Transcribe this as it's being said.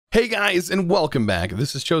Hey guys, and welcome back.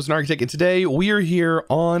 This is ChosenArchitect, and today we are here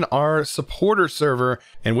on our supporter server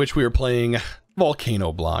in which we are playing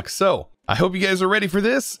Volcano Block. So I hope you guys are ready for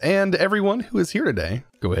this, and everyone who is here today,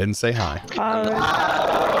 go ahead and say hi.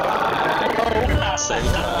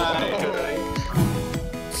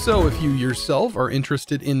 So if you yourself are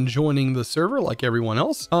interested in joining the server like everyone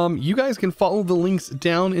else, you guys can follow the links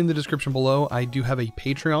down in the description below. I do have a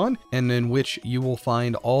Patreon, and in which you will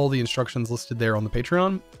find all the instructions listed there on the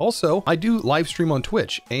Patreon. Also, I do live stream on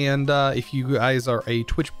Twitch, and if you guys are a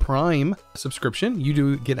Twitch Prime subscription, you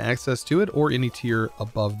do get access to it, or any tier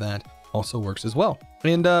above that also works as well.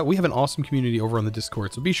 And we have an awesome community over on the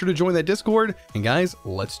Discord, so be sure to join that Discord. And guys,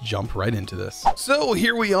 let's jump right into this. So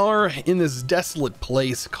here we are in this desolate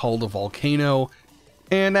place called a volcano,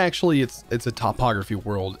 and actually it's a topography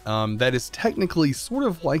world that is technically sort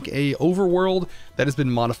of like a overworld that has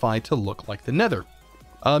been modified to look like the Nether.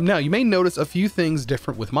 Now you may notice a few things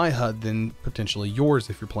different with my HUD than potentially yours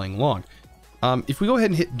if you're playing along. If we go ahead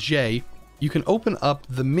and hit J, you can open up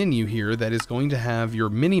the menu here that is going to have your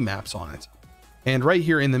mini maps on it. And right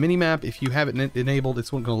here in the mini map, if you have it enabled, it's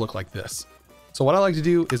going to look like this. So what I like to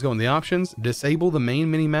do is go in the options, disable the main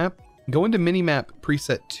mini map, go into mini map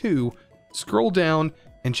preset 2, scroll down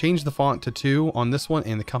and change the font to 2 on this one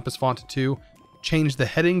and the compass font to 2, change the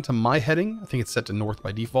heading to my heading. I think it's set to north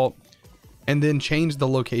by default, and then change the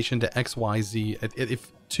location to XYZ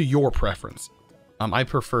if to your preference. I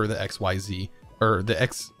prefer the XYZ or the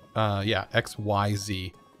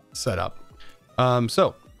XYZ setup.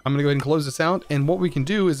 So I'm gonna go ahead and close this out, and what we can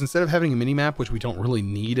do is, instead of having a mini map, which we don't really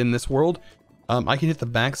need in this world, I can hit the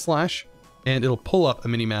backslash and it'll pull up a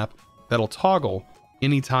mini map that'll toggle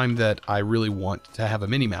anytime that I really want to have a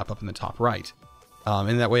mini map up in the top right,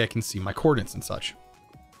 and that way I can see my coordinates and such.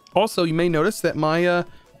 Also, you may notice that my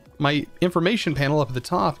my information panel up at the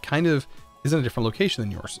top kind of is in a different location than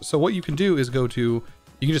yours. So what you can do is you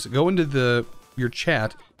can just go into your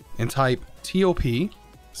chat and type TOP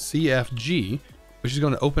CFG, which is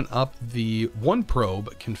going to open up the one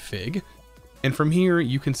probe config. And from here,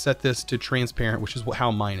 you can set this to transparent, which is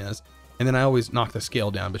how mine is. And then I always knock the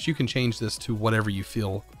scale down, but you can change this to whatever you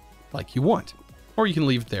feel like you want, or you can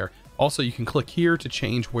leave it there. Also, you can click here to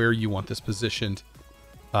change where you want this positioned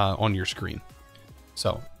on your screen.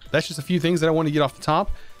 So that's just a few things that I want to get off the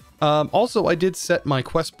top. Also, I did set my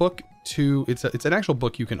quest book to, it's an actual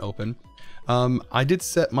book you can open. I did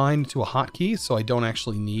set mine to a hotkey, so I don't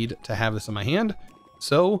actually need to have this in my hand.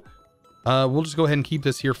 So we'll just go ahead and keep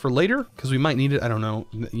this here for later, because we might need it. I don't know.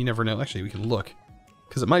 You never know. Actually, we can look,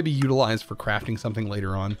 because it might be utilized for crafting something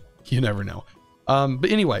later on. You never know. But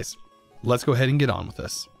anyways, let's go ahead and get on with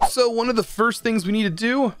this. So one of the first things we need to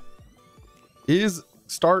do is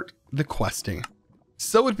start the questing.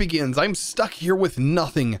 So it begins. I'm stuck here with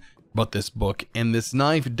nothing but this book and this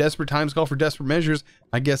knife. Desperate times call for desperate measures.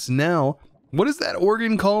 I guess now, what is that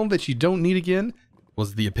organ called that you don't need again?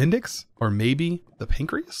 Was it the appendix, or maybe the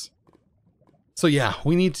pancreas? So yeah,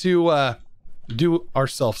 we need to do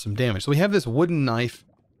ourselves some damage. So we have this wooden knife.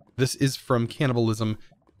 This is from cannibalism,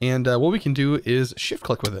 and what we can do is shift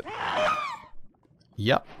click with it.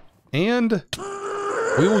 Yep, and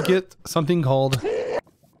we will get something called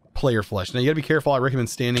player flesh. Now you gotta be careful. I recommend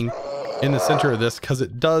standing in the center of this, because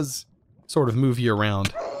it does sort of move you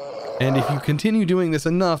around, and if you continue doing this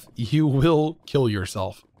enough, you will kill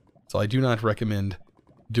yourself. So I do not recommend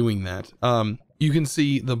doing that. You can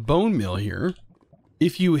see the bone meal here.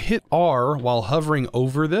 If you hit R while hovering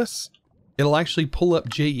over this, it'll actually pull up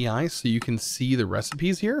JEI so you can see the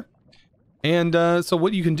recipes here. And so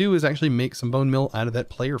what you can do is actually make some bone meal out of that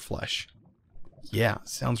player flesh. Yeah,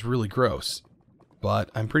 sounds really gross, but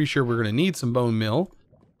I'm pretty sure we're gonna need some bone meal.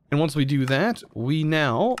 And once we do that, we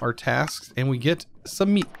now are tasked and we get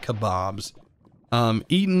some meat kebabs.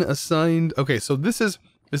 Eaten assigned. Okay, so this is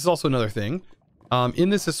also another thing. In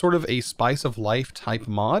this is sort of a spice of life type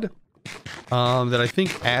mod that I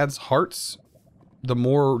think adds hearts. The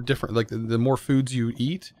more different, like the more foods you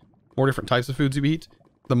eat, more different types of foods you eat,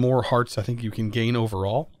 the more hearts I think you can gain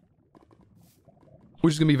overall,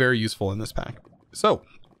 which is gonna be very useful in this pack. So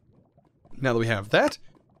now that we have that,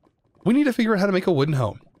 we need to figure out how to make a wooden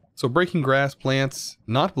home. So breaking grass, plants,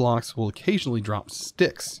 not blocks, will occasionally drop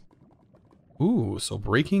sticks. Ooh, so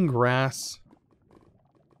breaking grass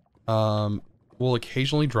will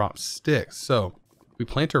occasionally drop sticks. So we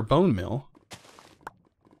plant our bone meal.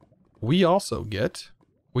 We can also,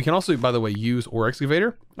 by the way, use ore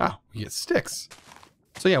excavator. We get sticks.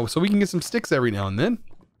 So yeah, so we can get some sticks every now and then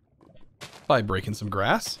by breaking some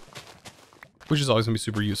grass, which is always gonna be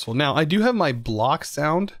super useful. Now I do have my block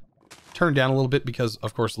sound turned down a little bit because,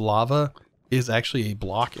 of course, lava is actually a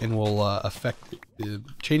block and will affect,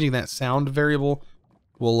 changing that sound variable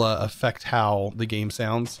will affect how the game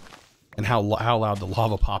sounds and how loud the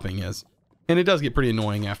lava popping is. And it does get pretty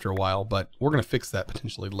annoying after a while, but we're going to fix that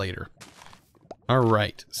potentially later. All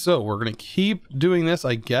right, so we're going to keep doing this,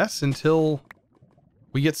 I guess, until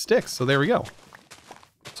we get sticks. So there we go.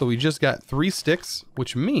 So we just got 3 sticks,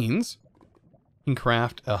 which means we can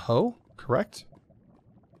craft a hoe, correct?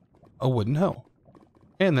 A wooden hoe.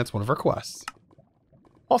 And that's one of our quests.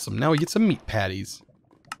 Awesome, now we get some meat patties.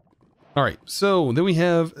 All right, so then we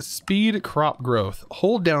have speed crop growth.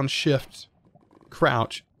 Hold down shift,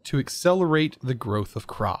 crouch to accelerate the growth of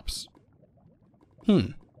crops.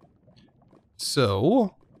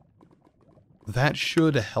 So that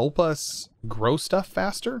should help us grow stuff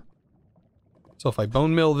faster. So if I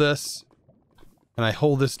bone mill this and I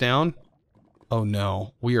hold this down, oh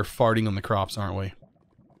no, we are farting on the crops, aren't we?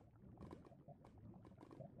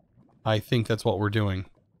 I think that's what we're doing.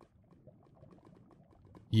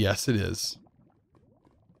 Yes, it is.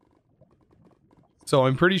 So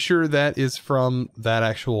I'm pretty sure that is from that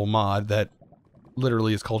actual mod that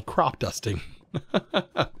literally is called crop dusting.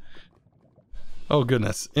 Oh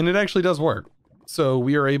goodness. And it actually does work. So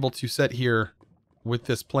we are able to set here with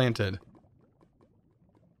this planted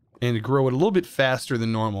and grow it a little bit faster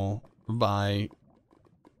than normal by,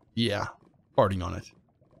 yeah, farting on it.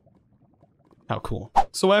 How cool.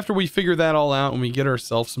 So after we figure that all out and we get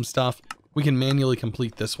ourselves some stuff, we can manually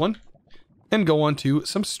complete this one and go on to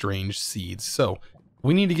some strange seeds. So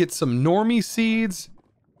we need to get some normie seeds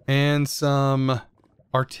and some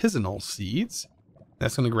artisanal seeds.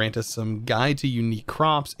 That's going to grant us some guide to unique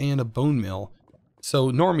crops and a bone mill.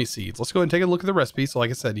 So normie seeds, let's go ahead and take a look at the recipe. So like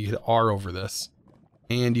I said, you hit R over this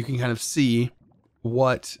and you can kind of see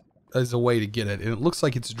what is a way to get it. And it looks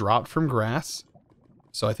like it's dropped from grass.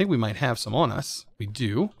 So I think we might have some on us. We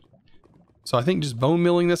do. So I think just bone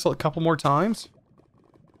milling this a couple more times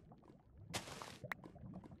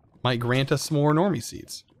might grant us some more normie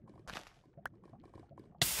seeds.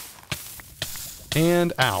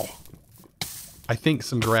 And ow. I think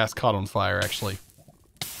some grass caught on fire, actually.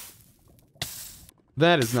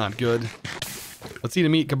 That is not good. Let's eat a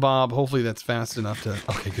meat kebab. Hopefully that's fast enough to...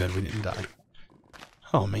 Okay, good. We didn't die.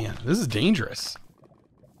 Oh, man. This is dangerous.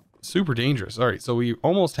 Super dangerous. All right, so we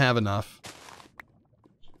almost have enough.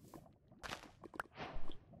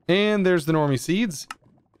 And there's the normie seeds.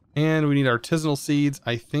 And we need artisanal seeds.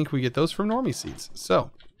 I think we get those from normie seeds.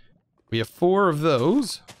 So, we have 4 of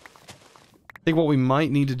those. I think what we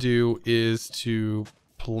might need to do is to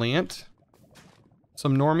plant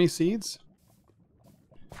some normie seeds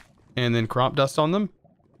and then crop dust on them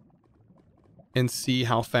and see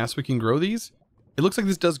how fast we can grow these. It looks like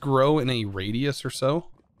this does grow in a radius or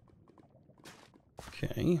so.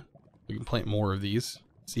 Okay, we can plant more of these,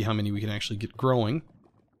 see how many we can actually get growing.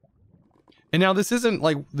 And now this isn't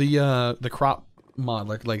like the crop mod,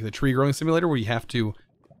 like the tree growing simulator, where you have to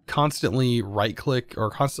constantly right click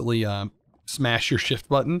or constantly smash your shift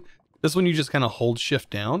button. This one you just kind of hold shift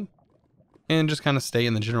down and just kind of stay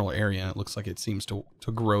in the general area. It looks like it seems to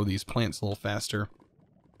grow these plants a little faster,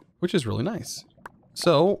 which is really nice.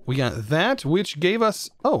 So we got that, which gave us,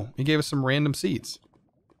 oh, it gave us some random seeds.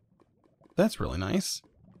 That's really nice.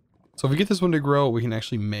 So if we get this one to grow, we can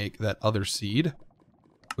actually make that other seed,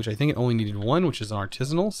 which I think it only needed 1, which is an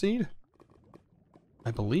artisanal seed,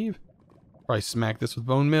 I believe. Probably smack this with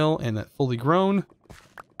bone mill and that fully grown.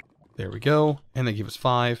 There we go. And they give us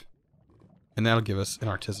 5. And that'll give us an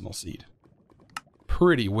artisanal seed.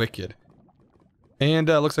 Pretty wicked. And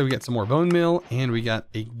looks like we got some more bone mill and we got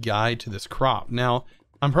a guide to this crop. Now,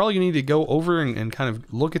 I'm probably gonna need to go over and kind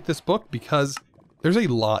of look at this book because there's a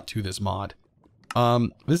lot to this mod.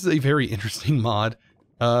 This is a very interesting mod.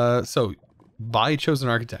 So, by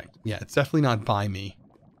ChosenArchitect. Yeah, it's definitely not by me.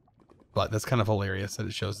 But that's kind of hilarious that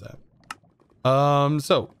it shows that.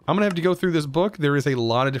 So, I'm gonna have to go through this book. There is a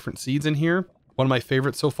lot of different seeds in here. One of my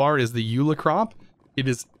favorites so far is the Eula crop. It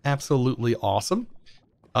is absolutely awesome.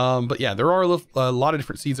 But yeah, there are a lot of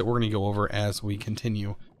different seeds that we're gonna go over as we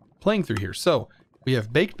continue playing through here. So, we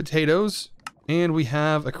have baked potatoes, and we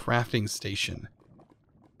have a crafting station.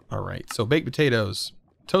 Alright, so baked potatoes.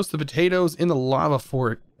 Toast the potatoes in the lava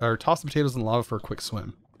or toss the potatoes in the lava for a quick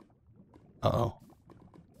swim. Uh-oh.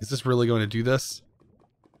 Is this really going to do this?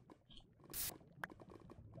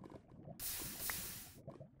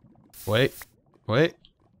 Wait.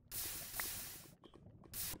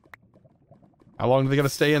 How long do they gotta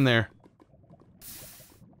stay in there?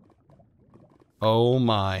 Oh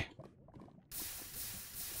my.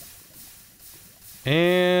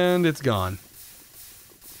 And it's gone.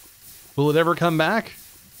 Will it ever come back?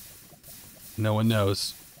 No one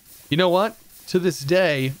knows. You know what? to this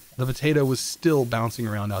day, the potato was still bouncing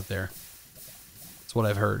around out there. That's what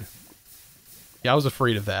I've heard. Yeah, I was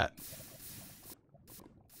afraid of that.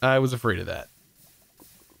 I was afraid of that.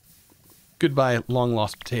 Goodbye,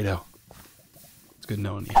 long-lost potato. It's good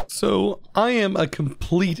knowing you. So, I am a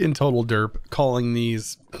complete and total derp calling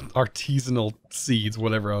these artisanal seeds,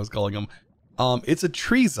 whatever I was calling them. It's a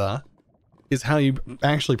Treza, is how you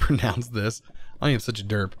actually pronounce this. I am such a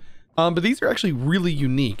derp. But these are actually really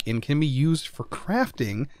unique and can be used for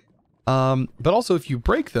crafting. But also, if you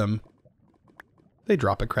break them, they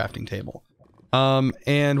drop a crafting table.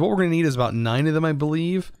 And what we're going to need is about 9 of them, I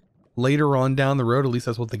believe. Later on down the road, at least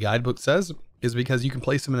that's what the guidebook says, is because you can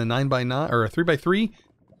place them in a 9x9 or a 3x3,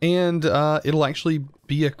 and it'll actually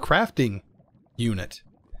be a crafting unit.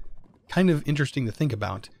 Kind of interesting to think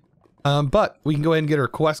about. But we can go ahead and get our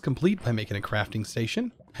quest complete by making a crafting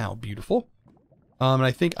station. How beautiful. And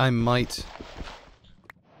I think I might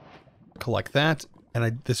collect that.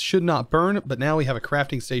 And this should not burn, but now we have a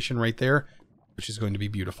crafting station right there, which is going to be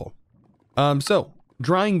beautiful. So,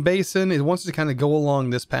 drying basin, it wants to kind of go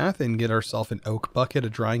along this path and get ourselves an oak bucket, a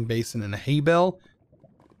drying basin, and a hay bale.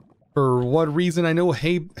 For what reason? I know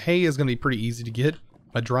hay is going to be pretty easy to get.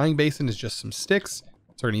 A drying basin is just some sticks,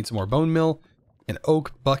 so we need some more bone meal. An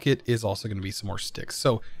oak bucket is also going to be some more sticks.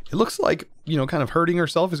 So, it looks like, you know, kind of hurting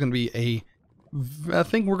ourselves is going to be a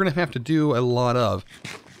thing we're going to have to do a lot of.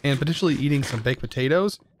 And potentially eating some baked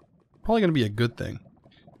potatoes, probably going to be a good thing.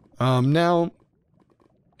 Now,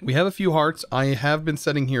 we have a few hearts. I have been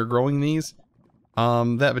sitting here growing these.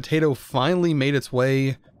 That potato finally made its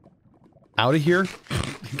way out of here.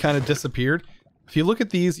 It kind of disappeared. If you look at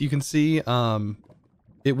these, you can see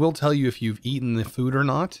it will tell you if you've eaten the food or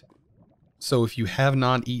not. So if you have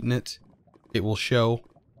not eaten it, it will show.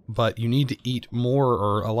 But you need to eat more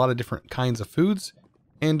or a lot of different kinds of foods.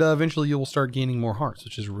 And eventually you will start gaining more hearts,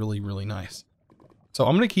 which is really, really nice. So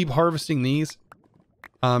I'm going to keep harvesting these.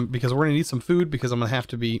 Because we're going to need some food, because I'm going to have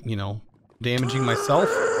to be, you know, damaging myself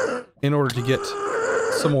in order to get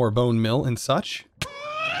some more bone meal and such.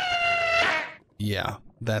 Yeah,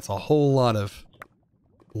 that's a whole lot of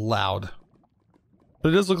loud. But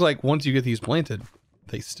it does look like once you get these planted,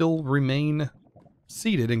 they still remain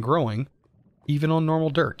seeded and growing, even on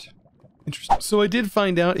normal dirt. Interesting. So I did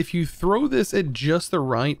find out if you throw this at just the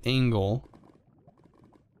right angle,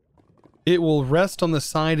 it will rest on the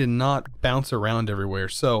side and not bounce around everywhere.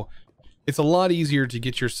 So it's a lot easier to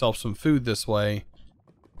get yourself some food this way.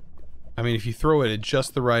 I mean, if you throw it at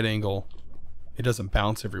just the right angle, it doesn't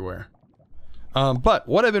bounce everywhere. But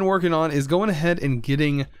what I've been working on is going ahead and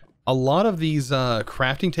getting a lot of these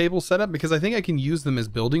crafting tables set up, because I think I can use them as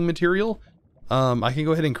building material. I can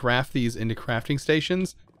go ahead and craft these into crafting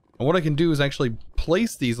stations. And what I can do is actually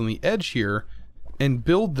place these on the edge here and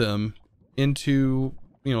build them into,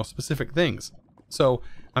 you know, specific things. So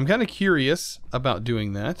I'm kind of curious about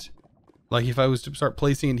doing that. Like if I was to start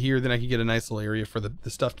placing it here, then I could get a nice little area for the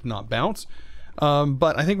stuff to not bounce.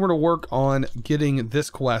 But I think we're going to work on getting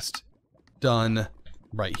this quest done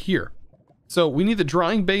right here. So we need the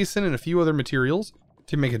drying basin and a few other materials.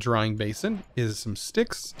 To make a drying basin is some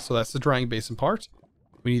sticks. So that's the drying basin part.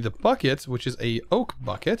 We need the bucket, which is a oak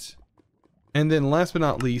bucket. And then last but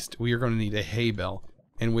not least, we are going to need a hay bale,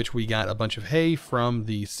 in which we got a bunch of hay from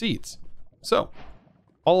the seeds. So,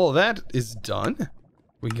 all of that is done.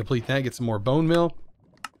 We can complete that, get some more bone meal.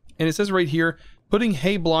 And it says right here, putting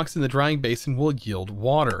hay blocks in the drying basin will yield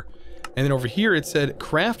water. And then over here it said,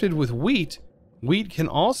 crafted with wheat. Wheat can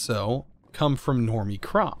also come from normie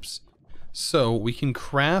crops. So, we can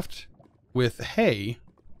craft with hay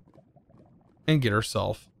and get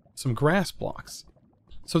ourselves some grass blocks.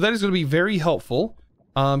 So that is going to be very helpful.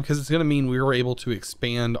 Because it's going to mean we were able to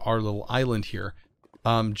expand our little island here,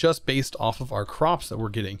 just based off of our crops that we're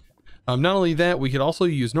getting. Not only that, we could also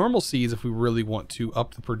use normal seeds if we really want to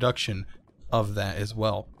up the production of that as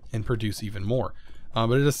well and produce even more.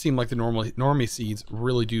 But it does seem like the normie seeds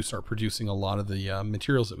really do start producing a lot of the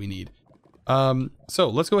materials that we need. So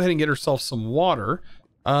let's go ahead and get ourselves some water.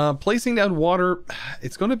 Placing down water,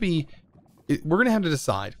 it's going to be, we're going to have to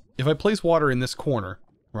decide. If I place water in this corner,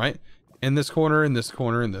 right? In this corner, in this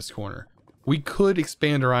corner, in this corner. We could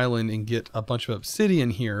expand our island and get a bunch of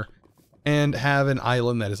obsidian here and have an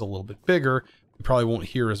island that is a little bit bigger. We probably won't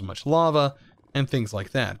hear as much lava and things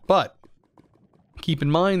like that. But keep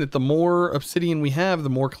in mind that the more obsidian we have, the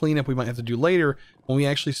more cleanup we might have to do later when we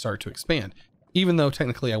actually start to expand. Even though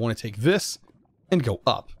technically I want to take this and go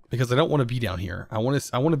up, because I don't want to be down here. I want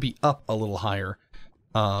to be up a little higher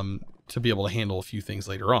to be able to handle a few things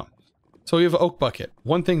later on. So we have an oak bucket.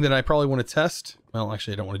 One thing that I probably want to test, well,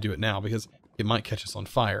 actually I don't want to do it now because it might catch us on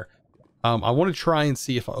fire. I want to try and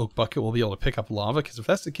see if an oak bucket will be able to pick up lava, because if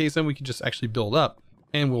that's the case, then we can just actually build up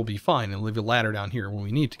and we'll be fine and leave a ladder down here when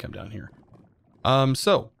we need to come down here.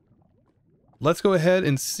 So let's go ahead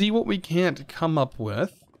and see what we can't come up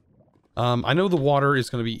with. I know the water is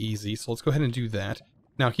going to be easy, so let's go ahead and do that.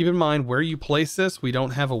 Now keep in mind where you place this, we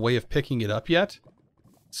don't have a way of picking it up yet.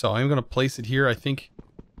 So I'm going to place it here. I think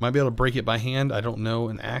might be able to break it by hand. I don't know.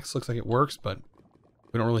 An axe looks like it works, but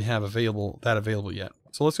we don't really have that available yet.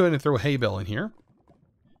 So let's go ahead and throw a hay bale in here.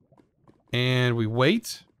 And we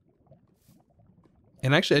wait.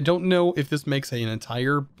 And actually, I don't know if this makes an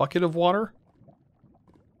entire bucket of water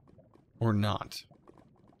or not.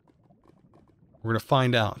 We're going to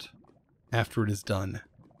find out after it is done.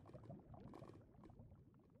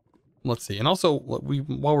 Let's see. And also,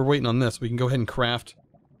 while we're waiting on this, we can go ahead and craft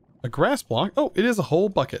a grass block. Oh, it is a whole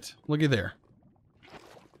bucket. Looky there.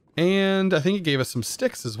 And I think it gave us some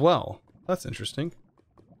sticks as well. That's interesting.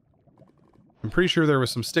 I'm pretty sure there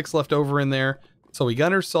was some sticks left over in there. So we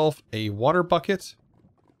got ourselves a water bucket.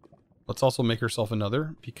 Let's also make ourselves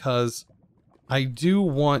another, because I do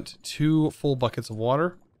want 2 full buckets of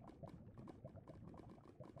water.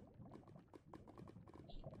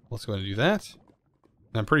 Let's go ahead and do that.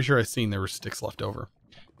 And I'm pretty sure I've seen there were sticks left over.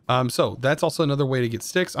 So that's also another way to get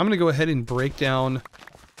sticks. I'm going to go ahead and break down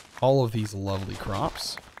all of these lovely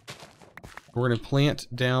crops. We're going to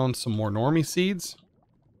plant down some more normie seeds.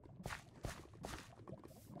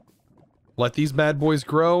 Let these bad boys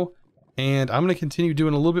grow. And I'm going to continue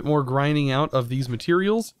doing a little bit more grinding out of these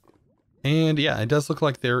materials. And yeah, it does look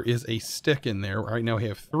like there is a stick in there. Right now we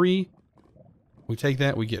have 3. We take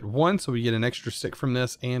that, we get 1, so we get an extra stick from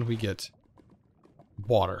this, and we get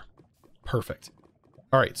water. Perfect.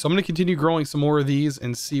 Alright, so I'm going to continue growing some more of these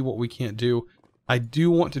and see what we can't do. I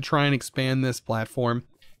do want to try and expand this platform.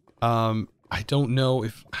 I don't know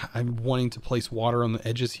if I'm wanting to place water on the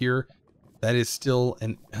edges here. That is still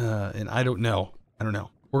and I don't know.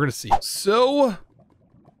 We're going to see. So,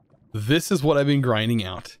 this is what I've been grinding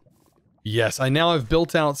out. Yes, I now have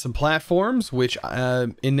built out some platforms, which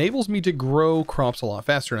enables me to grow crops a lot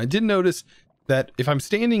faster. And I did notice that if I'm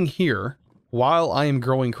standing here while I am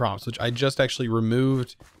growing crops, which I just actually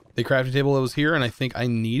removed the crafting table that was here, and I think I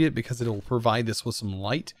need it because it'll provide this with some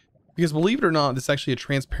light. Because believe it or not, this is actually a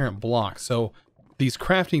transparent block. So these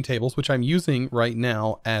crafting tables, which I'm using right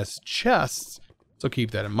now as chests, so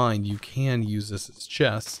keep that in mind, you can use this as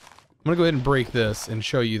chests. I'm going to go ahead and break this and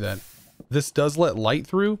show you that this does let light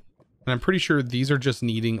through. And I'm pretty sure these are just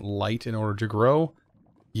needing light in order to grow.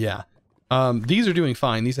 Yeah. These are doing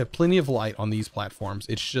fine. These have plenty of light on these platforms.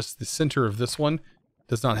 It's just the center of this one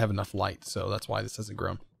does not have enough light. So that's why this hasn't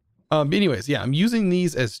grown. Anyways, yeah, I'm using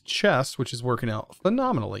these as chests, which is working out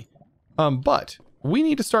phenomenally. But we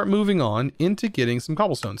need to start moving on into getting some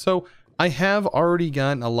cobblestone. So I have already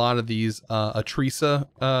gotten a lot of these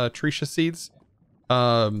Atresia seeds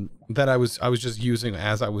that I was just using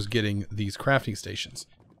as I was getting these crafting stations.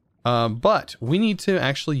 But we need to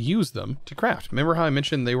actually use them to craft. Remember how I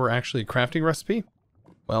mentioned they were actually a crafting recipe?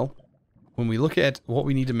 Well, when we look at what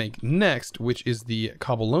we need to make next, which is the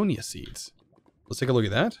Cobbleonia seeds. Let's take a look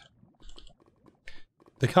at that.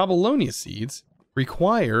 The Cobbleonia seeds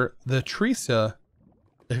require the Atresia,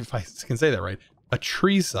 if I can say that right,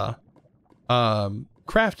 Atresia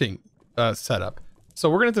crafting setup. So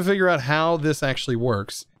we're going to have to figure out how this actually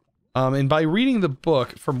works. And by reading the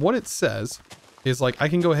book, from what it says, is like I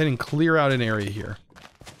can go ahead and clear out an area here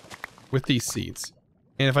with these seeds.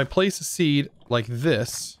 And if I place a seed like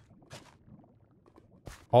this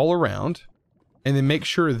all around, and then make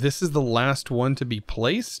sure this is the last one to be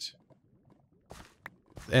placed,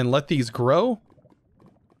 and let these grow,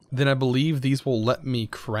 then I believe these will let me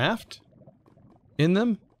craft in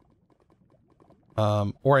them.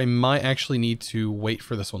 Or I might actually need to wait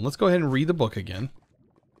for this one. Let's go ahead and read the book again.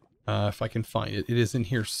 If I can find it. It is in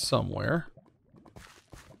here somewhere.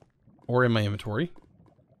 Or in my inventory.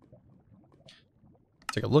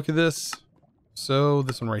 Take a look at this. So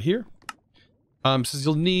this one right here. Says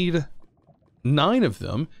you'll need 9 of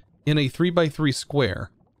them in a 3x3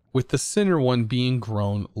 square, with the center one being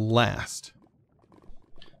grown last.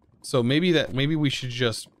 So maybe we should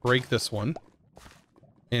just break this one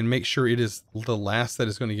and make sure it is the last that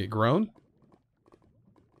is going to get grown.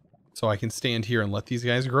 So I can stand here and let these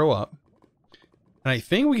guys grow up. And I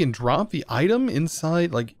think we can drop the item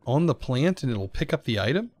inside, like on the plant, and it'll pick up the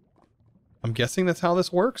item. I'm guessing that's how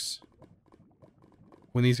this works.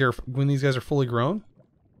 When these guys are fully grown.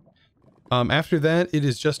 After that, it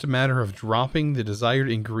is just a matter of dropping the desired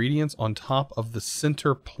ingredients on top of the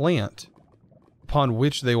center plant, upon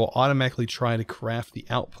which they will automatically try to craft the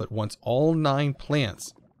output once all 9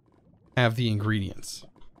 plants have the ingredients.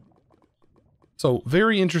 So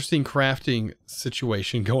very interesting crafting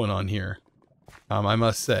situation going on here, I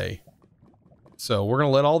must say. So we're going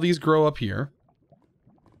to let all these grow up here.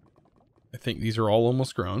 I think these are all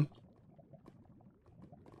almost grown.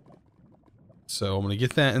 So I'm going to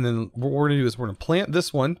get that, and then what we're going to do is we're going to plant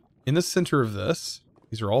this one in the center of this.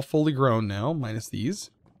 These are all fully grown now, minus these.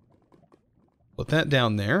 Put that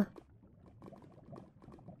down there.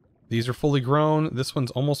 These are fully grown. This one's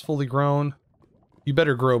almost fully grown. You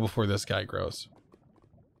better grow before this guy grows.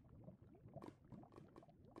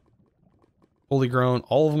 Fully grown.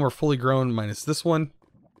 All of them are fully grown minus this one.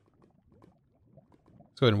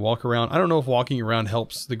 Let's go ahead and walk around. I don't know if walking around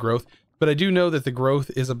helps the growth, but I do know that the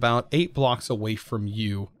growth is about 8 blocks away from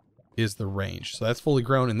you is the range. So that's fully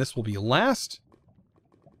grown, and this will be last.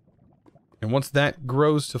 And once that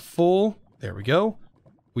grows to full, there we go.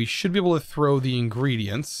 We should be able to throw the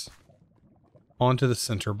ingredients onto the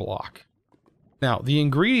center block. Now, the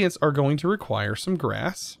ingredients are going to require some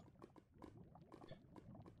grass.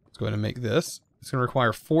 Let's go ahead and make this. It's going to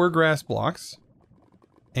require 4 grass blocks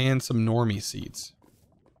and some normie seeds.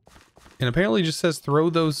 And apparently it just says throw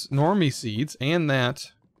those normie seeds and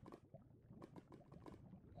that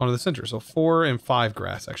onto the center. So 4 and 5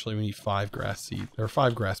 grass. Actually, we need 5 grass seeds, or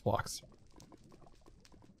 5 grass blocks.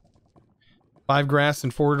 5 grass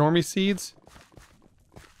and 4 normie seeds.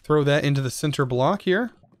 Throw that into the center block here.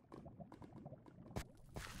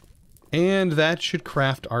 And that should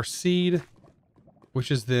craft our seed,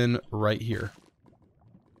 which is then right here.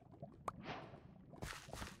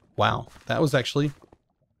 Wow, that was actually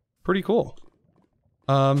pretty cool.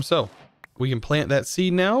 So we can plant that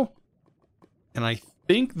seed now, and I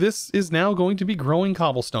think this is now going to be growing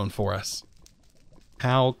cobblestone for us.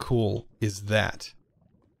 How cool is that?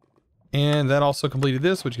 And that also completed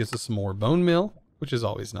this, which gives us some more bone meal, which is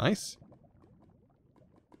always nice.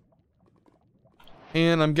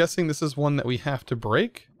 And I'm guessing this is one that we have to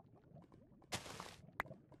break.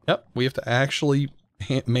 Yep, we have to actually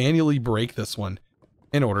manually break this one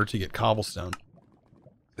in order to get cobblestone.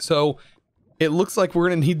 So it looks like we're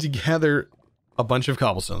going to need to gather a bunch of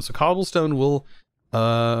cobblestone. So cobblestone will,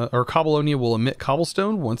 or Cobbleonia will emit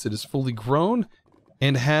cobblestone once it is fully grown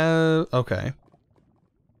and have, okay.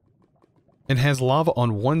 It has lava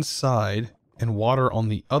on one side and water on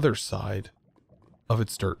the other side of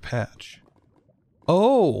its dirt patch.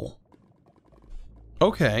 Oh,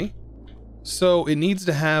 okay. So it needs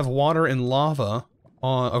to have water and lava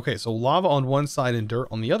on, okay, so lava on one side and dirt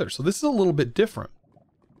on the other. So this is a little bit different.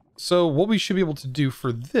 So what we should be able to do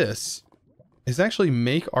for this is actually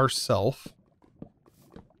make ourselves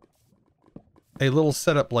a little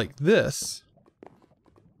setup like this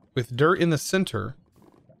with dirt in the center.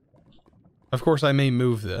 Of course, I may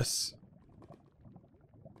move this.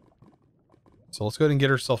 So let's go ahead and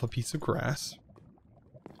get ourselves a piece of grass.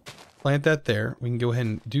 Plant that there. We can go ahead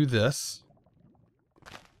and do this.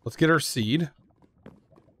 Let's get our seed.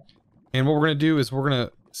 And what we're going to do is we're going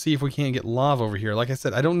to see if we can't get lava over here. Like I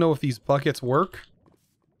said, I don't know if these buckets work.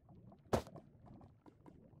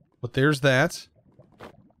 But there's that.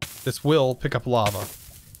 This will pick up lava.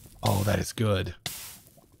 Oh, that is good.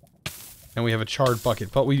 And we have a charred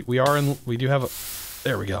bucket. But we do have a...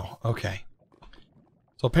 There we go. Okay.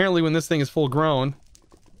 So apparently when this thing is full grown,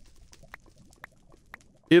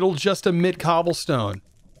 it'll just emit cobblestone.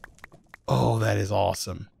 Oh, that is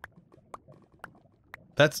awesome.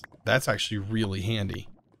 That's actually really handy.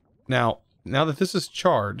 Now that this is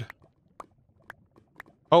charred...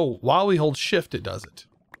 Oh, while we hold shift, it does it.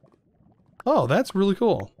 Oh, that's really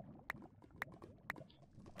cool.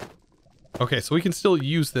 Okay, so we can still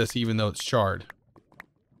use this even though it's charred.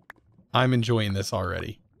 I'm enjoying this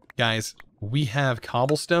already. Guys, we have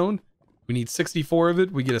cobblestone. We need 64 of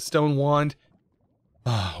it. We get a stone wand.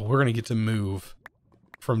 We're going to get to move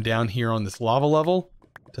from down here on this lava level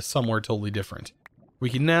to somewhere totally different. We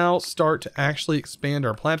can now start to actually expand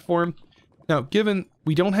our platform. Now, given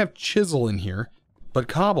we don't have chisel in here, but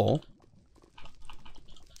cobble...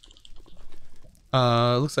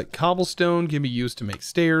 looks like cobblestone can be used to make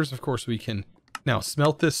stairs. Of course, we can now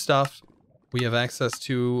smelt this stuff. We have access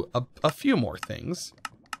to a few more things.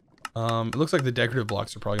 It looks like the decorative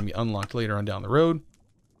blocks are probably going to be unlocked later on down the road.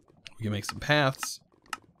 We can make some paths.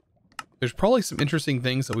 There's probably some interesting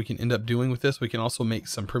things that we can end up doing with this. We can also make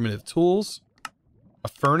some primitive tools, a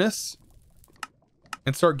furnace,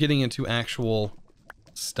 and start getting into actual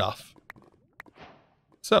stuff.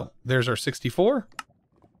 So, there's our 64.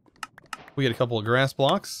 We get a couple of grass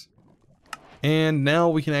blocks. And now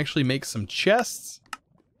we can actually make some chests,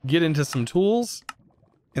 get into some tools,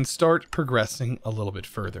 and start progressing a little bit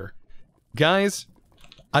further. Guys,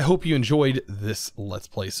 I hope you enjoyed this Let's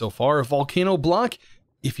Play so far of Volcano Block.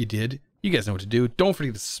 If you did, you guys know what to do. Don't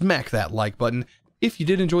forget to smack that like button if you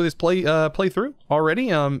did enjoy this playthrough already.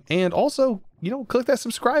 And also, you know, click that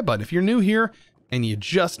subscribe button. If you're new here and you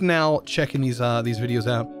just now checking these videos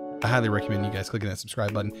out, I highly recommend you guys clicking that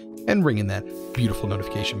subscribe button and ringing that beautiful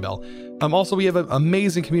notification bell. Also, we have an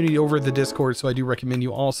amazing community over at the Discord, so I do recommend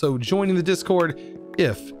you also joining the Discord.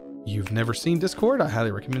 If you've never seen Discord, I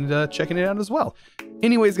highly recommend checking it out as well.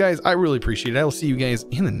 Anyways, guys, I really appreciate it. I will see you guys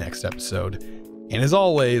in the next episode. And as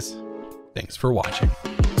always, thanks for watching.